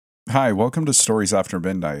Hi, welcome to Stories After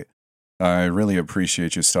Midnight. I really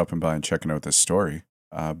appreciate you stopping by and checking out this story.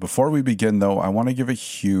 Before we begin, though, I want to give a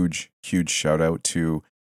huge shout out to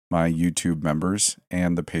my YouTube members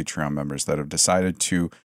and the Patreon members that have decided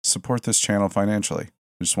to support this channel financially.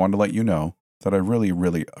 I just wanted to let you know that I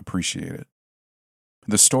really appreciate it.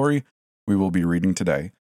 The story we will be reading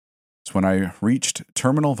today is when I reached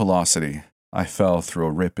terminal velocity, I fell through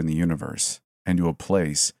a rip in the universe into a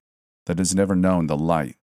place that has never known the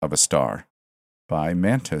light of a star, by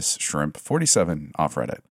Mantis Shrimp 47 off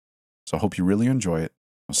Reddit. So I hope you really enjoy it.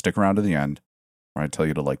 I'll stick around to the end where I tell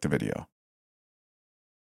you to like the video.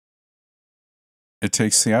 It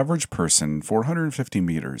takes the average person 450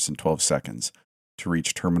 meters in 12 seconds to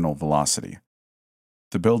reach terminal velocity.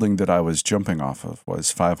 The building that I was jumping off of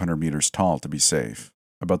was 500 meters tall to be safe,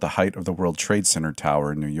 about the height of the World Trade Center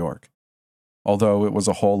tower in New York, although it was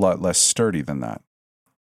a whole lot less sturdy than that.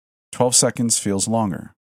 12 seconds feels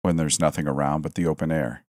longer when there's nothing around but the open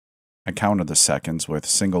air. I counted the seconds with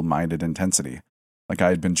single-minded intensity, like I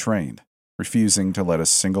had been trained, refusing to let a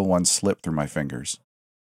single one slip through my fingers.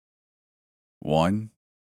 1,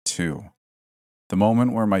 2. The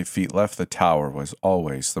moment where my feet left the tower was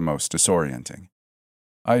always the most disorienting.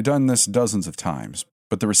 I had done this dozens of times,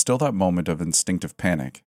 but there was still that moment of instinctive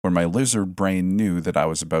panic, where my lizard brain knew that I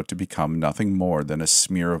was about to become nothing more than a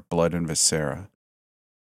smear of blood and viscera.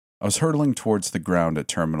 I was hurtling towards the ground at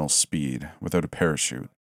terminal speed without a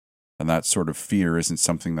parachute, and that sort of fear isn't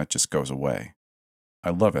something that just goes away.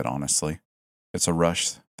 I love it, honestly. It's a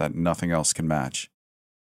rush that nothing else can match.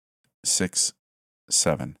 6,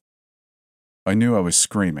 7. I knew I was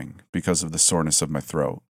screaming because of the soreness of my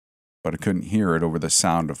throat, but I couldn't hear it over the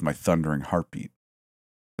sound of my thundering heartbeat.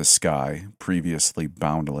 The sky, previously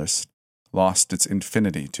boundless, lost its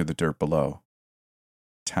infinity to the dirt below.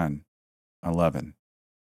 10, 11.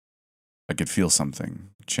 I could feel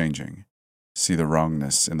something changing, see the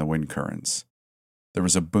wrongness in the wind currents. There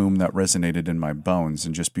was a boom that resonated in my bones,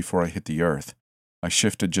 and just before I hit the earth, I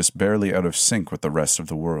shifted just barely out of sync with the rest of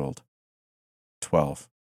the world. 12.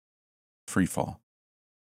 Freefall.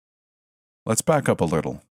 Let's back up a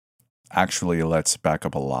little. Actually, let's back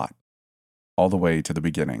up a lot. All the way to the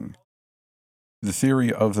beginning. The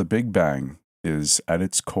theory of the Big Bang is, at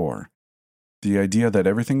its core, the idea that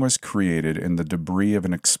everything was created in the debris of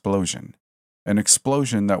an explosion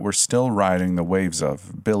that we're still riding the waves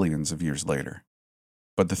of billions of years later.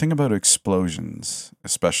 But the thing about explosions,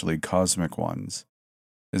 especially cosmic ones,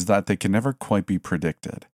 is that they can never quite be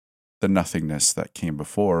predicted. The nothingness that came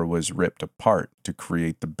before was ripped apart to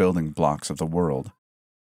create the building blocks of the world.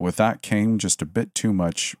 With that came just a bit too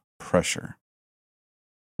much pressure.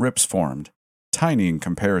 Rips formed, tiny in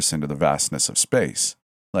comparison to the vastness of space,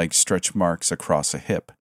 like stretch marks across a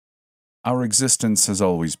hip. Our existence has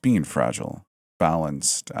always been fragile,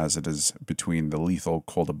 balanced as it is between the lethal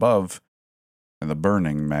cold above and the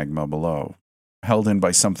burning magma below, held in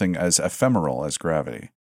by something as ephemeral as gravity.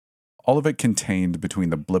 All of it contained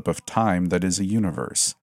between the blip of time that is a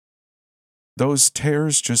universe. Those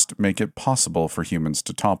tears just make it possible for humans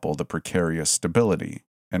to topple the precarious stability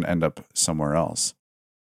and end up somewhere else.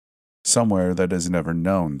 Somewhere that has never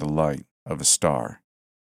known the light of a star.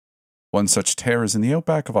 One such tear is in the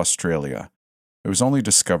outback of Australia. It was only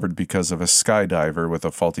discovered because of a skydiver with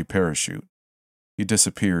a faulty parachute. He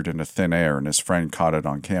disappeared into thin air and his friend caught it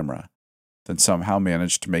on camera, then somehow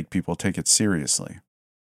managed to make people take it seriously.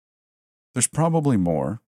 There's probably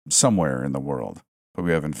more, somewhere in the world, but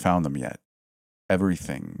we haven't found them yet.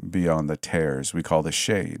 Everything beyond the tears we call the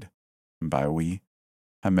shade. And by we,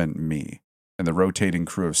 I meant me, and the rotating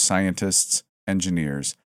crew of scientists,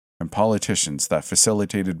 engineers, and politicians that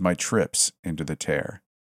facilitated my trips into the tear.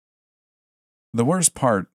 The worst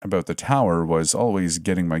part about the tower was always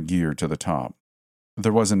getting my gear to the top.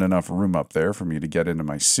 There wasn't enough room up there for me to get into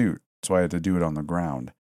my suit, so I had to do it on the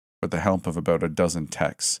ground, with the help of about a dozen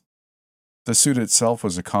techs. The suit itself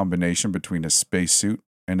was a combination between a spacesuit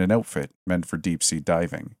and an outfit meant for deep-sea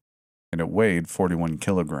diving, and it weighed 41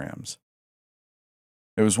 kilograms.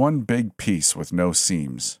 It was one big piece with no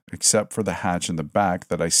seams, except for the hatch in the back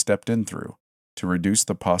that I stepped in through to reduce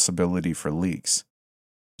the possibility for leaks.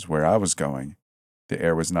 Because where I was going, the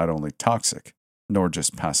air was not only toxic, nor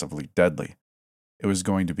just passively deadly. It was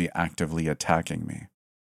going to be actively attacking me.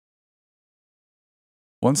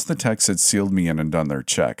 Once the techs had sealed me in and done their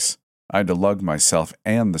checks, I had to lug myself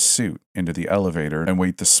and the suit into the elevator and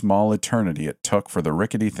wait the small eternity it took for the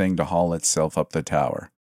rickety thing to haul itself up the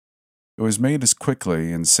tower. It was made as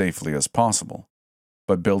quickly and safely as possible,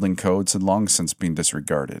 but building codes had long since been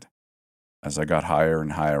disregarded. As I got higher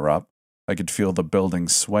and higher up, I could feel the building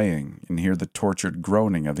swaying and hear the tortured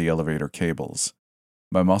groaning of the elevator cables.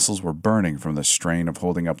 My muscles were burning from the strain of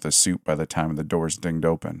holding up the suit by the time the doors dinged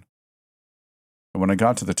open. And when I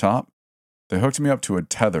got to the top, they hooked me up to a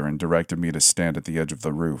tether and directed me to stand at the edge of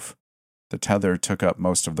the roof. The tether took up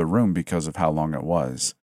most of the room because of how long it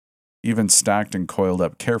was. Even stacked and coiled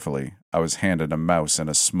up carefully, I was handed a mouse in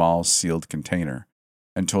a small sealed container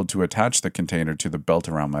and told to attach the container to the belt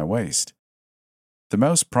around my waist. The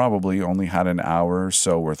mouse probably only had an hour or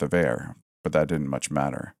so worth of air, but that didn't much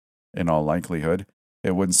matter. In all likelihood,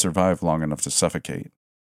 it wouldn't survive long enough to suffocate.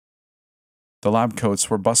 The lab coats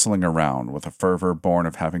were bustling around with a fervor born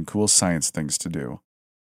of having cool science things to do.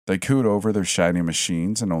 They cooed over their shiny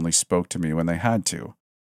machines and only spoke to me when they had to,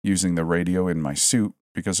 using the radio in my suit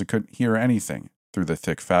because I couldn't hear anything through the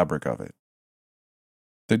thick fabric of it.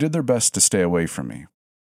 They did their best to stay away from me.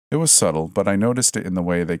 It was subtle, but I noticed it in the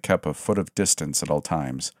way they kept a foot of distance at all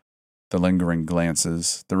times. The lingering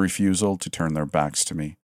glances, the refusal to turn their backs to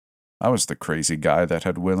me. I was the crazy guy that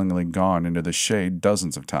had willingly gone into the shade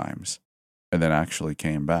dozens of times, and then actually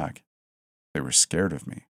came back. They were scared of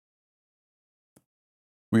me.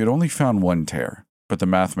 We had only found one tear, but the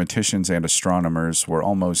mathematicians and astronomers were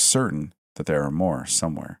almost certain that there are more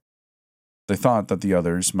somewhere. They thought that the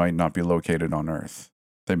others might not be located on Earth.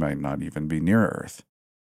 They might not even be near Earth.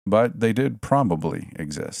 But they did probably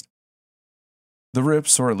exist. The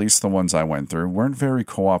rips, or at least the ones I went through, weren't very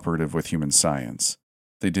cooperative with human science.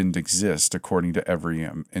 They didn't exist according to every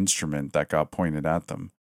instrument that got pointed at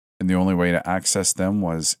them, and the only way to access them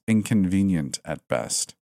was inconvenient at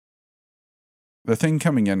best. The thing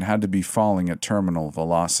coming in had to be falling at terminal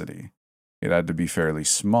velocity. It had to be fairly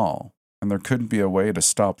small, and there couldn't be a way to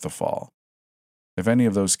stop the fall. If any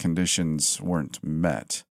of those conditions weren't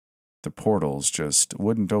met, the portals just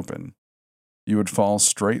wouldn't open. You would fall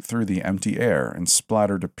straight through the empty air and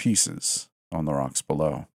splatter to pieces on the rocks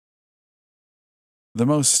below. The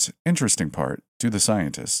most interesting part, to the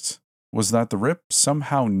scientists, was that the rip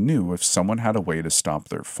somehow knew if someone had a way to stop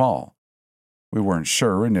their fall. We weren't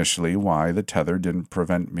sure initially why the tether didn't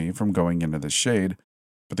prevent me from going into the shade,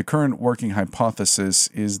 but the current working hypothesis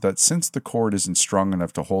is that since the cord isn't strong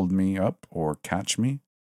enough to hold me up or catch me,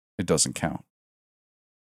 it doesn't count.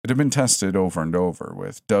 It had been tested over and over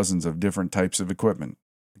with dozens of different types of equipment: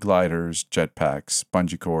 gliders, jetpacks,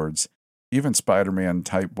 bungee cords, even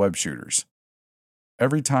Spider-Man-type web shooters.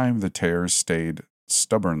 Every time the tears stayed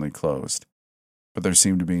stubbornly closed, but there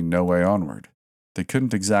seemed to be no way onward. They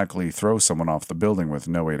couldn't exactly throw someone off the building with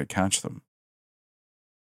no way to catch them.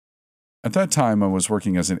 At that time, I was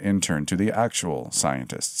working as an intern to the actual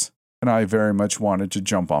scientists, and I very much wanted to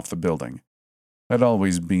jump off the building. I'd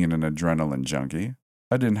always been an adrenaline junkie.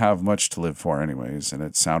 I didn't have much to live for anyways, and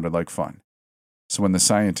it sounded like fun. So when the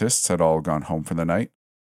scientists had all gone home for the night,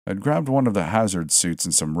 I'd grabbed one of the hazard suits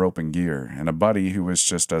and some rope and gear, and a buddy who was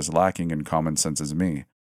just as lacking in common sense as me.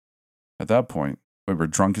 At that point, we were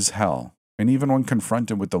drunk as hell, and even when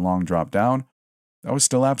confronted with the long drop down, I was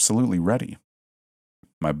still absolutely ready.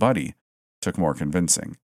 My buddy took more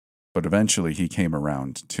convincing, but eventually he came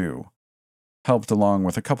around too, helped along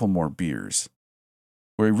with a couple more beers.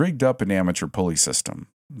 We rigged up an amateur pulley system,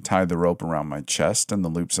 tied the rope around my chest and the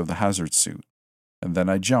loops of the hazard suit, and then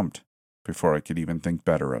I jumped before I could even think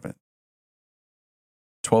better of it.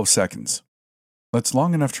 12 seconds. That's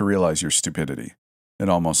long enough to realize your stupidity, and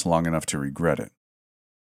almost long enough to regret it.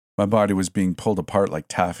 My body was being pulled apart like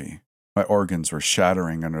taffy. My organs were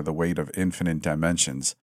shattering under the weight of infinite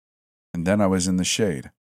dimensions, and then I was in the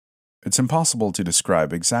shade. It's impossible to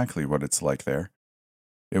describe exactly what it's like there.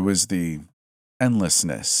 It was the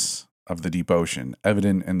endlessness of the deep ocean,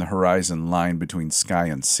 evident in the horizon line between sky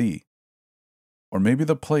and sea. Or maybe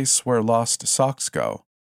the place where lost socks go,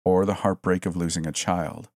 or the heartbreak of losing a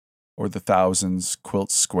child, or the thousands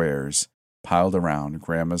quilt squares piled around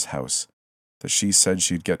Grandma's house that she said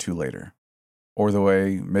she'd get to later, or the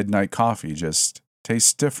way midnight coffee just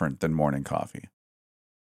tastes different than morning coffee.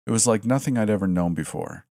 It was like nothing I'd ever known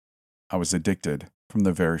before. I was addicted from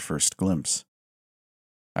the very first glimpse.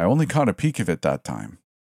 I only caught a peek of it that time,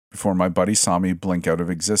 before my buddy saw me blink out of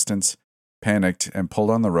existence, panicked, and pulled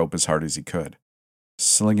on the rope as hard as he could,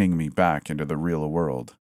 slinging me back into the real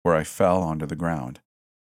world, where I fell onto the ground,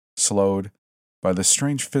 slowed by the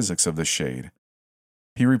strange physics of the shade.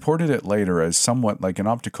 He reported it later as somewhat like an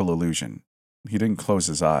optical illusion. He didn't close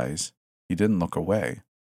his eyes, he didn't look away,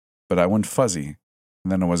 but I went fuzzy,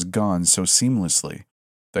 and then I was gone so seamlessly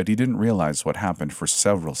that he didn't realize what happened for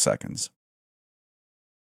several seconds.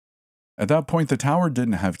 At that point, the tower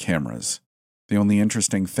didn't have cameras. The only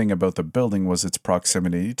interesting thing about the building was its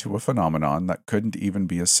proximity to a phenomenon that couldn't even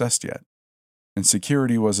be assessed yet, and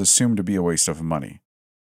security was assumed to be a waste of money.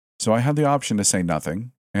 So I had the option to say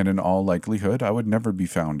nothing, and in all likelihood, I would never be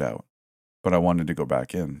found out. But I wanted to go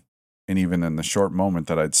back in, and even in the short moment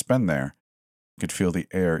that I'd spend there, I could feel the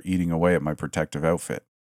air eating away at my protective outfit.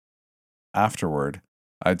 Afterward,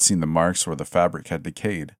 I'd seen the marks where the fabric had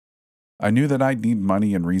decayed. I knew that I'd need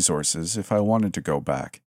money and resources if I wanted to go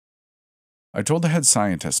back. I told the head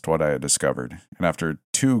scientist what I had discovered, and after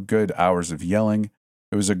 2 good hours of yelling,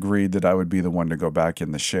 it was agreed that I would be the one to go back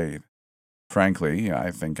in the shade. Frankly,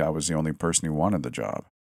 I think I was the only person who wanted the job.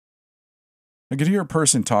 I could hear a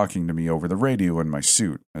person talking to me over the radio in my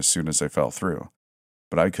suit as soon as I fell through,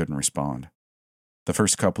 but I couldn't respond. The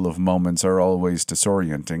first couple of moments are always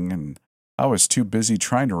disorienting, and I was too busy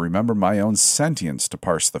trying to remember my own sentience to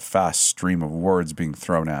parse the fast stream of words being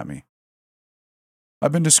thrown at me.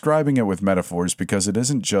 I've been describing it with metaphors because it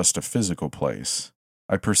isn't just a physical place.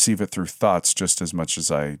 I perceive it through thoughts just as much as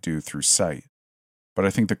I do through sight. But I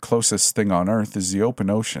think the closest thing on Earth is the open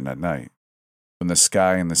ocean at night, when the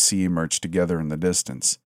sky and the sea merge together in the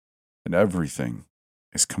distance, and everything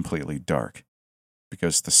is completely dark,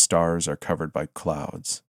 because the stars are covered by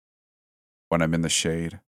clouds. When I'm in the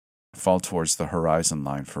shade, I fall towards the horizon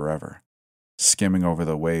line forever, skimming over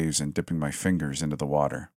the waves and dipping my fingers into the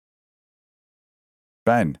water.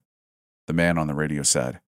 "Ben," the man on the radio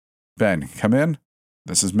said. "Ben, come in.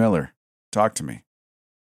 This is Miller. Talk to me."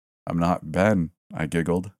 "I'm not Ben," I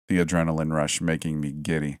giggled, the adrenaline rush making me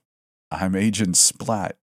giddy. "I'm Agent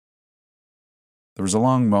Splat." There was a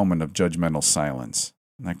long moment of judgmental silence,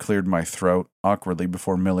 and I cleared my throat awkwardly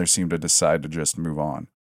before Miller seemed to decide to just move on.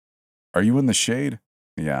 "Are you in the shade?"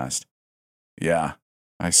 he asked. "Yeah,"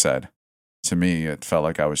 I said. To me, it felt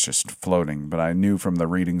like I was just floating, but I knew from the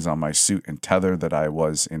readings on my suit and tether that I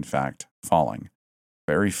was, in fact, falling.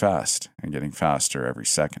 Very fast, and getting faster every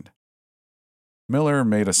second. Miller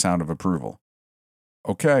made a sound of approval.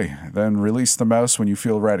 "Okay, then release the mouse when you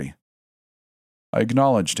feel ready." I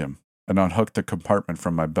acknowledged him and unhooked the compartment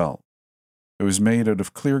from my belt. It was made out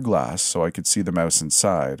of clear glass, so I could see the mouse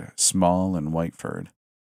inside, small and white-furred.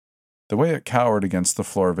 The way it cowered against the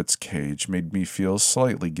floor of its cage made me feel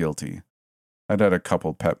slightly guilty. I'd had a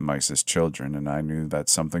couple pet mice as children, and I knew that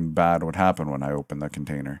something bad would happen when I opened the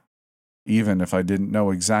container, even if I didn't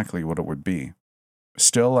know exactly what it would be.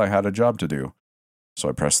 Still, I had a job to do, so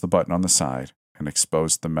I pressed the button on the side and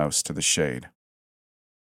exposed the mouse to the shade.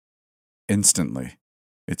 Instantly,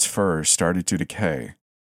 its fur started to decay,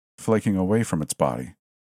 flaking away from its body.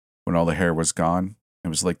 When all the hair was gone, it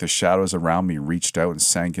was like the shadows around me reached out and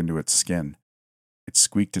sank into its skin. It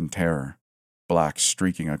squeaked in terror, black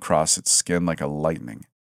streaking across its skin like a lightning,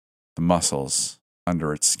 the muscles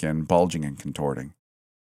under its skin bulging and contorting.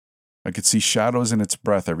 I could see shadows in its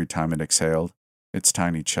breath every time it exhaled, its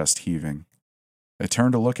tiny chest heaving. It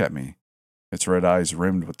turned to look at me, its red eyes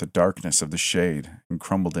rimmed with the darkness of the shade, and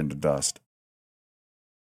crumbled into dust.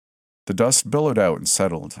 The dust billowed out and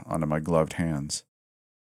settled onto my gloved hands.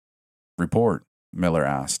 "Report," Miller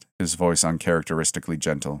asked, his voice uncharacteristically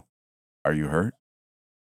gentle. "Are you hurt?"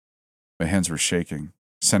 My hands were shaking,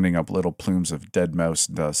 sending up little plumes of dead mouse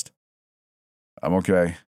dust. "I'm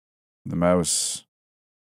okay. The mouse...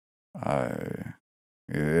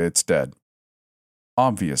 it's dead."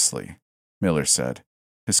 "Obviously," Miller said,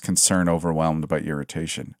 his concern overwhelmed by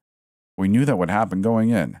irritation. "We knew that would happen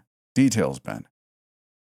going in. Details, Ben."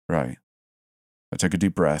 "Right." I took a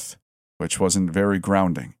deep breath, which wasn't very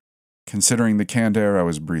grounding, considering the canned air I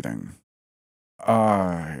was breathing.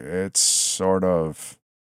 It's sort of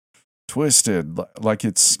twisted, like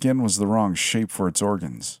its skin was the wrong shape for its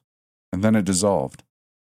organs. And then it dissolved."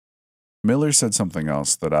 Miller said something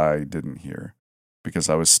else that I didn't hear, because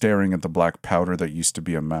I was staring at the black powder that used to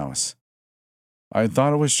be a mouse. I had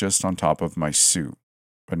thought it was just on top of my suit,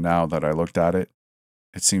 but now that I looked at it,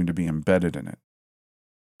 it seemed to be embedded in it.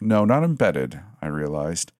 No, not embedded, I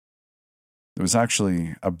realized. It was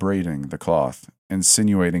actually abrading the cloth,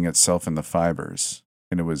 insinuating itself in the fibers,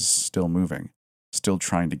 and it was still moving, still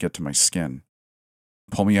trying to get to my skin.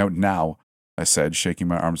 "Pull me out now," I said, shaking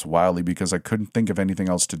my arms wildly because I couldn't think of anything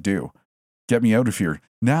else to do. "Get me out of here,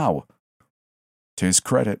 now!" To his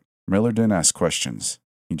credit, Miller didn't ask questions.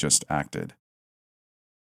 He just acted.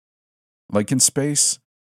 Like in space,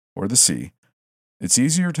 or the sea, it's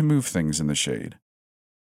easier to move things in the shade.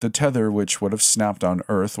 The tether which would have snapped on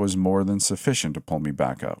Earth was more than sufficient to pull me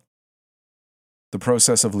back up. The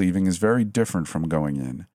process of leaving is very different from going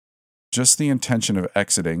in. Just the intention of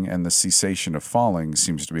exiting and the cessation of falling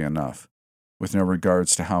seems to be enough, with no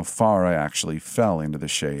regards to how far I actually fell into the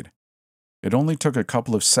shade. It only took a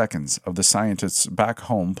couple of seconds of the scientists back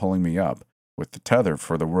home pulling me up, with the tether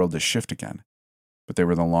for the world to shift again, but they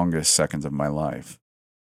were the longest seconds of my life.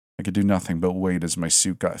 I could do nothing but wait as my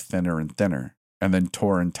suit got thinner and thinner, and then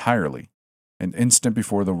tore entirely, an instant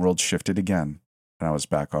before the world shifted again, and I was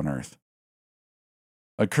back on Earth.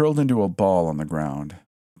 I curled into a ball on the ground,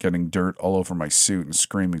 getting dirt all over my suit and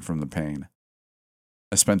screaming from the pain.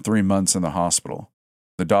 I spent 3 months in the hospital.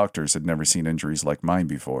 The doctors had never seen injuries like mine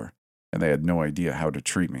before, and they had no idea how to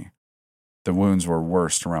treat me. The wounds were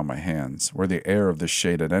worst around my hands, where the air of the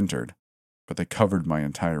shade had entered, but they covered my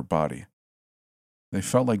entire body. They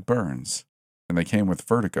felt like burns, and they came with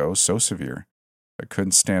vertigo so severe I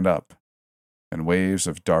couldn't stand up, and waves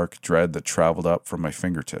of dark dread that traveled up from my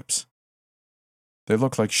fingertips. They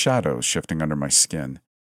looked like shadows shifting under my skin,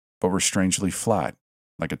 but were strangely flat,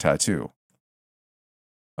 like a tattoo.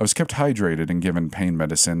 I was kept hydrated and given pain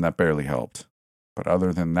medicine that barely helped, but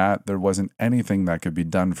other than that, there wasn't anything that could be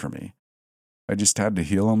done for me. I just had to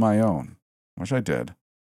heal on my own, which I did,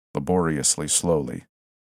 laboriously slowly.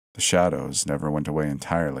 The shadows never went away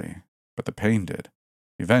entirely, but the pain did,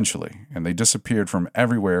 eventually, and they disappeared from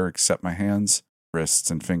everywhere except my hands, wrists,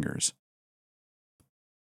 and fingers.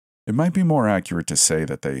 It might be more accurate to say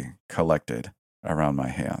that they collected around my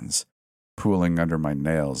hands, pooling under my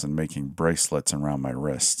nails and making bracelets around my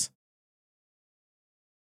wrists.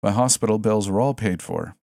 My hospital bills were all paid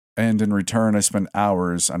for, and in return I spent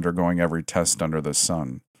hours undergoing every test under the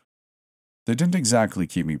sun. They didn't exactly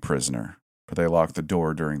keep me prisoner, but they locked the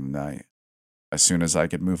door during the night. As soon as I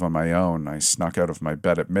could move on my own, I snuck out of my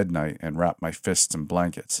bed at midnight and wrapped my fists in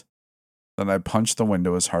blankets. Then I punched the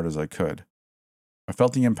window as hard as I could. I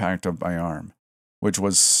felt the impact of my arm, which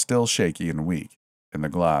was still shaky and weak, and the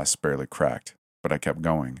glass barely cracked, but I kept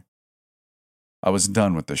going. I was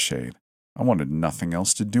done with the shade. I wanted nothing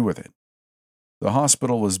else to do with it. The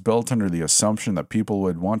hospital was built under the assumption that people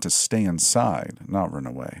would want to stay inside, not run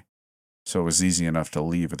away, so it was easy enough to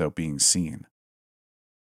leave without being seen.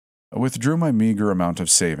 I withdrew my meager amount of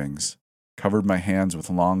savings, covered my hands with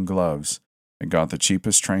long gloves, and got the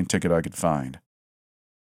cheapest train ticket I could find.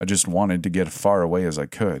 I just wanted to get as far away as I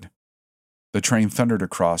could. The train thundered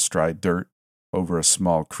across dry dirt, over a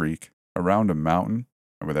small creek, around a mountain,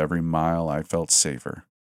 and with every mile I felt safer.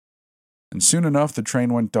 And soon enough the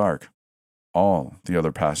train went dark, all the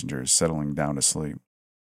other passengers settling down to sleep.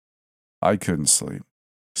 I couldn't sleep,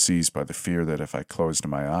 seized by the fear that if I closed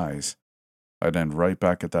my eyes, I'd end right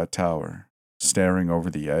back at that tower, staring over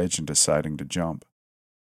the edge and deciding to jump.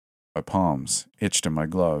 My palms itched in my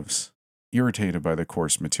gloves, irritated by the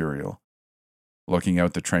coarse material. Looking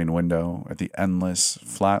out the train window at the endless,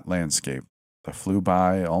 flat landscape that flew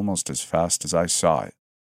by almost as fast as I saw it,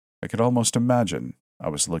 I could almost imagine I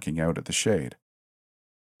was looking out at the shade.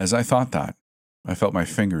 As I thought that, I felt my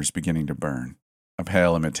fingers beginning to burn, a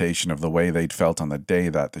pale imitation of the way they'd felt on the day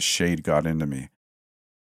that the shade got into me.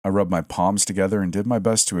 I rubbed my palms together and did my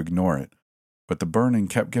best to ignore it, but the burning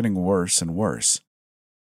kept getting worse and worse.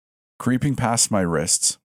 Creeping past my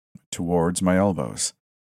wrists, towards my elbows,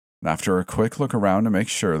 and after a quick look around to make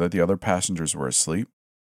sure that the other passengers were asleep,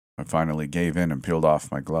 I finally gave in and peeled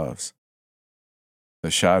off my gloves. The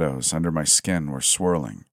shadows under my skin were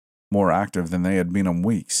swirling, more active than they had been in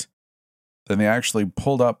weeks. Then they actually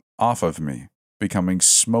pulled up off of me, becoming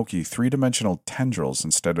smoky, three-dimensional tendrils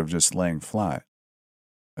instead of just laying flat.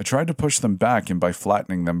 I tried to push them back in by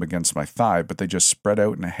flattening them against my thigh, but they just spread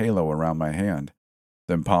out in a halo around my hand,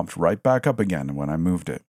 then popped right back up again when I moved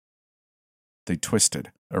it. They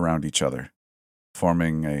twisted around each other,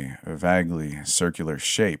 forming a vaguely circular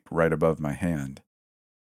shape right above my hand.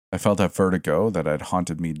 I felt that vertigo that had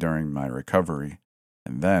haunted me during my recovery,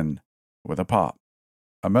 and then, with a pop,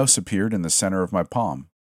 a mouse appeared in the center of my palm.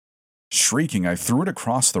 Shrieking, I threw it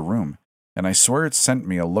across the room, and I swear it sent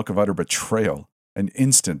me a look of utter betrayal, an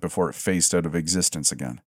instant before it phased out of existence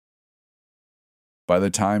again. By the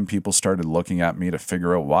time people started looking at me to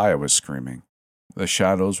figure out why I was screaming, the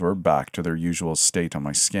shadows were back to their usual state on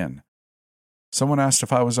my skin. Someone asked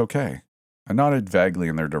if I was okay. I nodded vaguely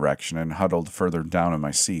in their direction and huddled further down in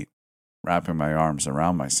my seat, wrapping my arms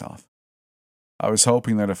around myself. I was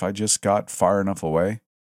hoping that if I just got far enough away, it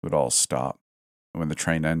would all stop. And when the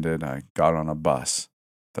train ended, I got on a bus,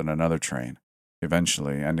 then another train,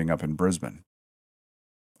 eventually ending up in Brisbane.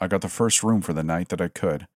 I got the first room for the night that I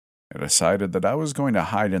could, and decided that I was going to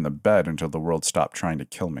hide in the bed until the world stopped trying to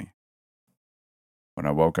kill me. When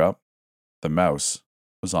I woke up, the mouse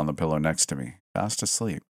was on the pillow next to me, fast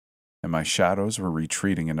asleep, and my shadows were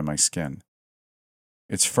retreating into my skin.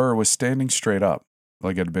 Its fur was standing straight up,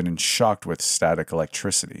 like it had been shocked with static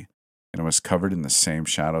electricity, and it was covered in the same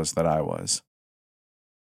shadows that I was.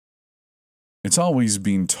 It's always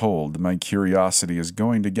been told my curiosity is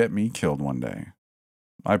going to get me killed one day.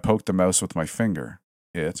 I poked the mouse with my finger.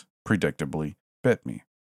 It, predictably, bit me.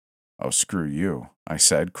 "Oh, screw you," I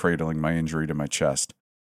said, cradling my injury to my chest.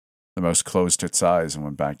 The mouse closed its eyes and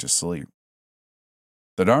went back to sleep.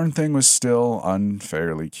 The darn thing was still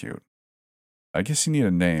unfairly cute. I guess you need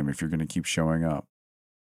a name if you're going to keep showing up.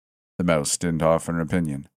 The mouse didn't offer an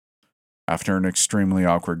opinion. After an extremely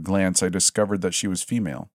awkward glance, I discovered that she was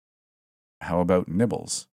female. How about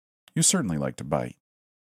Nibbles? You certainly like to bite.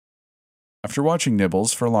 After watching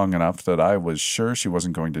Nibbles for long enough that I was sure she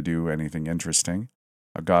wasn't going to do anything interesting,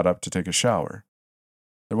 I got up to take a shower.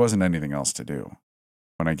 There wasn't anything else to do.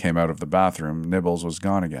 When I came out of the bathroom, Nibbles was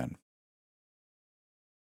gone again.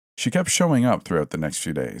 She kept showing up throughout the next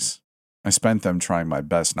few days. I spent them trying my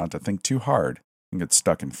best not to think too hard and get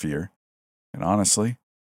stuck in fear. And honestly,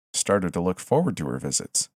 I started to look forward to her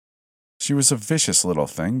visits. She was a vicious little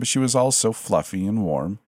thing, but she was also fluffy and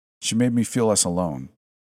warm. She made me feel less alone.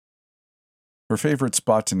 Her favorite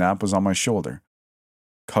spot to nap was on my shoulder,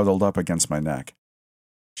 cuddled up against my neck.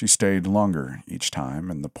 She stayed longer each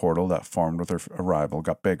time, and the portal that formed with her arrival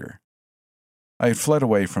got bigger. I had fled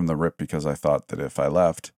away from the rip because I thought that if I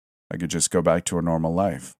left, I could just go back to a normal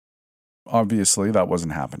life. Obviously, that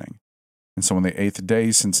wasn't happening. And so on the 8th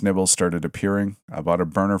day since Nibbles started appearing, I bought a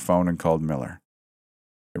burner phone and called Miller.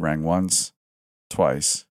 It rang once,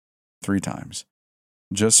 twice, 3 times.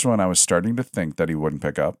 Just when I was starting to think that he wouldn't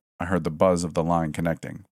pick up, I heard the buzz of the line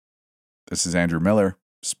connecting. "This is Andrew Miller.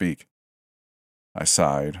 Speak." I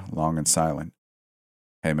sighed, long and silent.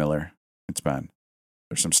 "Hey, Miller, it's Ben.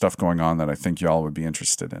 There's some stuff going on that I think y'all would be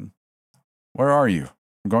interested in." "Where are you?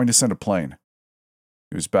 I'm going to send a plane."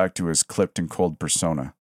 He was back to his clipped and cold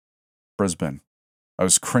persona. "Brisbane." I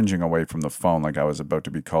was cringing away from the phone like I was about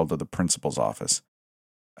to be called to the principal's office.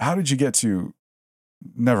 "How did you get to—"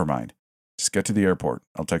 "Never mind. Just get to the airport.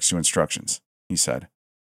 I'll text you instructions," he said.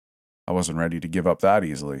 I wasn't ready to give up that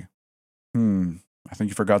easily. I think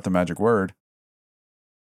you forgot the magic word."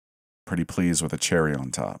 "Pretty pleased with a cherry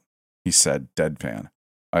on top," he said, deadpan.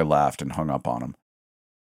 I laughed and hung up on him.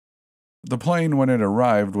 The plane, when it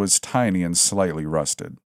arrived, was tiny and slightly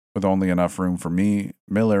rusted, with only enough room for me,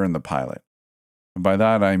 Miller, and the pilot. And by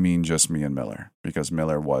that I mean just me and Miller, because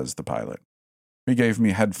Miller was the pilot. He gave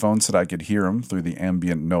me headphones so that I could hear him through the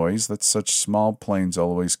ambient noise that such small planes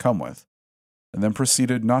always come with, and then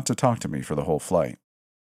proceeded not to talk to me for the whole flight.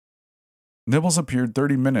 Nibbles appeared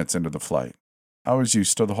 30 minutes into the flight. I was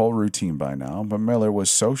used to the whole routine by now, but Miller was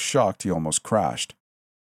so shocked he almost crashed.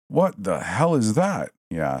 "What the hell is that?"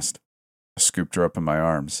 he asked. I scooped her up in my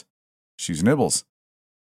arms. "She's Nibbles."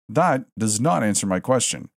 "That does not answer my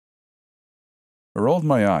question." I rolled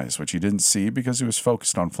my eyes, which he didn't see because he was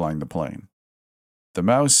focused on flying the plane. "The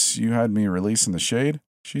mouse you had me release in the shade,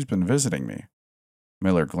 she's been visiting me."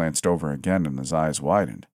 Miller glanced over again and his eyes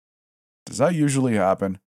widened. "Does that usually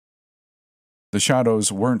happen?" The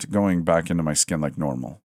shadows weren't going back into my skin like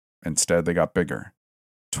normal. Instead, they got bigger,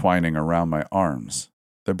 twining around my arms.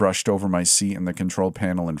 They brushed over my seat and the control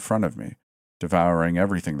panel in front of me, devouring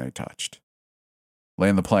everything they touched.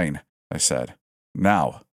 "Land the plane," I said.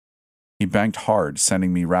 "Now." He banked hard,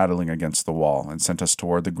 sending me rattling against the wall, and sent us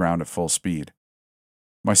toward the ground at full speed.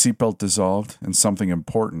 My seatbelt dissolved, and something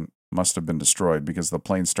important must have been destroyed because the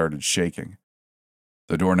plane started shaking.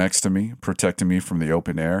 The door next to me, protecting me from the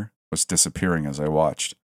open air, was disappearing as I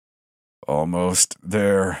watched. "Almost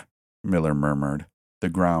there," Miller murmured. The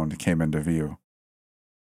ground came into view.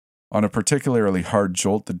 On a particularly hard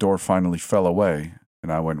jolt, the door finally fell away, and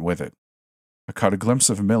I went with it. I caught a glimpse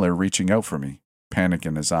of Miller reaching out for me, panic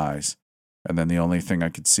in his eyes, and then the only thing I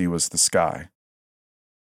could see was the sky.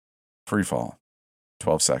 Freefall.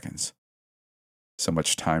 12 seconds. So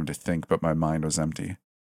much time to think, but my mind was empty.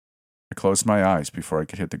 I closed my eyes before I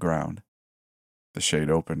could hit the ground. The shade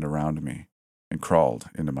opened around me and crawled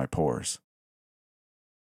into my pores.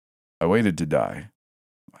 I waited to die.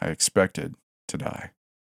 I expected to die,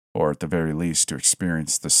 or at the very least to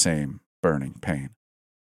experience the same burning pain.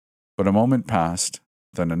 But a moment passed,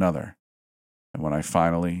 then another, and when I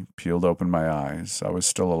finally peeled open my eyes, I was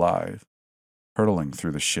still alive, hurtling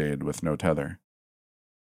through the shade with no tether.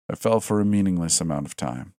 I fell for a meaningless amount of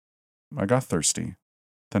time. I got thirsty,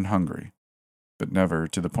 then hungry, but never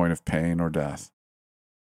to the point of pain or death.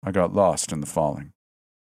 I got lost in the falling.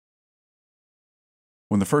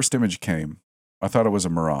 When the first image came, I thought it was a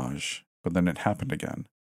mirage, but then it happened again.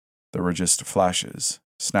 There were just flashes,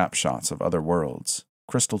 snapshots of other worlds,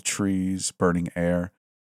 crystal trees, burning air,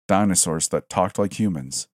 dinosaurs that talked like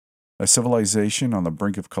humans, a civilization on the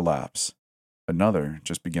brink of collapse, another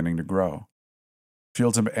just beginning to grow,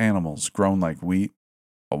 fields of animals grown like wheat,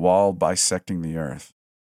 a wall bisecting the earth,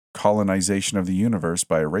 colonization of the universe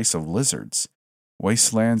by a race of lizards,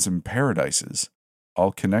 wastelands and paradises,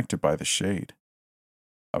 all connected by the shade.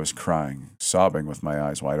 I was crying, sobbing with my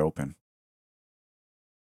eyes wide open.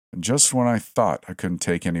 And just when I thought I couldn't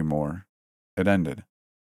take any more, it ended.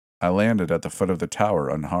 I landed at the foot of the tower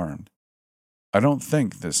unharmed. I don't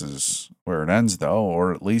think this is where it ends, though,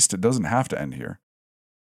 or at least it doesn't have to end here.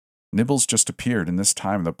 Nibbles just appeared, and this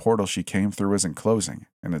time the portal she came through isn't closing,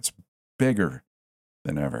 and it's bigger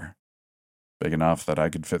than ever. Big enough that I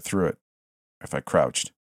could fit through it, if I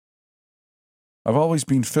crouched. I've always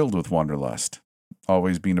been filled with wanderlust,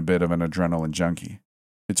 always been a bit of an adrenaline junkie.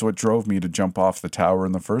 It's what drove me to jump off the tower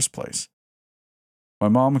in the first place. My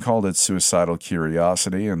mom called it suicidal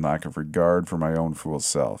curiosity and lack of regard for my own fool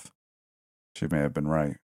self. She may have been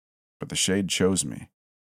right, but the shade chose me.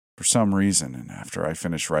 For some reason, and after I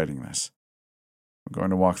finish writing this, I'm going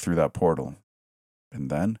to walk through that portal. And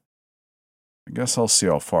then, I guess I'll see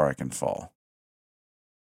how far I can fall.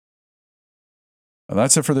 And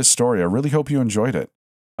that's it for this story. I really hope you enjoyed it.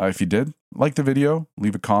 If you did, like the video,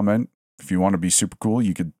 leave a comment. If you want to be super cool,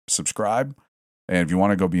 you could subscribe. And if you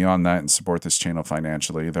want to go beyond that and support this channel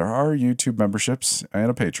financially, there are YouTube memberships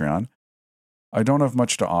and a Patreon. I don't have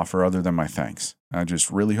much to offer other than my thanks. I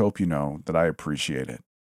just really hope you know that I appreciate it.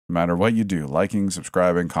 No matter what you do, liking,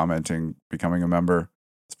 subscribing, commenting, becoming a member,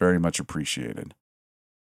 it's very much appreciated.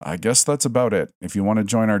 I guess that's about it. If you want to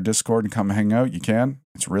join our Discord and come hang out, you can.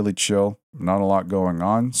 It's really chill. Not a lot going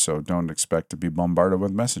on, so don't expect to be bombarded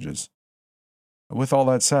with messages. With all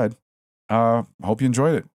that said, hope you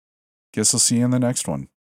enjoyed it. Guess I'll see you in the next one.